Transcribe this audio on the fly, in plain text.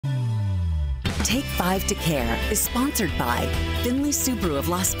Take 5 to Care is sponsored by Findlay Subaru of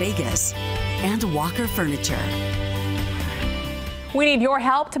Las Vegas and Walker Furniture. We need your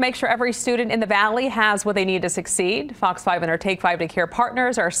help to make sure every student in the Valley has what they need to succeed. Fox 5 and our Take 5 to Care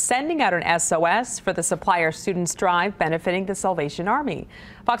partners are sending out an SOS for the Supplier Students Drive benefiting the Salvation Army.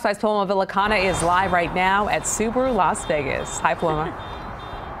 Fox 5's Paloma Villicana is live right now at Subaru Las Vegas. Hi, Paloma.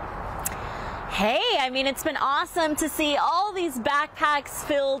 Hey, I mean, it's been awesome to see all these backpacks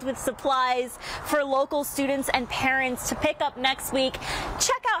filled with supplies for local students and parents to pick up next week.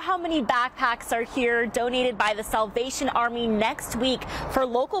 Check out how many backpacks are here donated by the Salvation Army next week for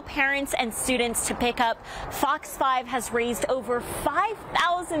local parents and students to pick up. Fox 5 has raised over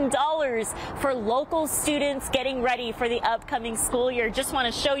 $5,000 for local students getting ready for the upcoming school year. Just want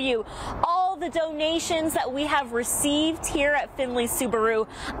to show you all the donations that we have received here at Findlay Subaru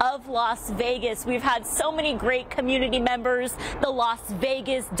of Las Vegas. We've had so many great community members. The Las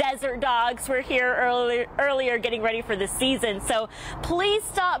Vegas Desert Dogs were here earlier getting ready for the season. So please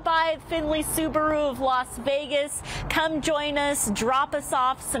stop by Findlay Subaru of Las Vegas. Come join us, drop us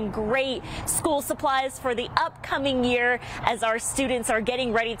off some great school supplies for the upcoming year as our students are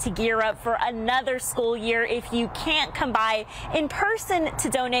getting ready to gear up for another school year. If you can't come by in person to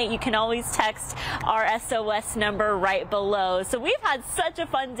donate, you can always text our SOS number right below. So we've had such a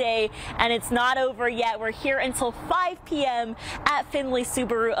fun day, and it's not over yet. We're here until 5 p.m. at Findlay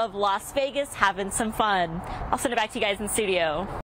Subaru of Las Vegas having some fun. I'll send it back to you guys in studio.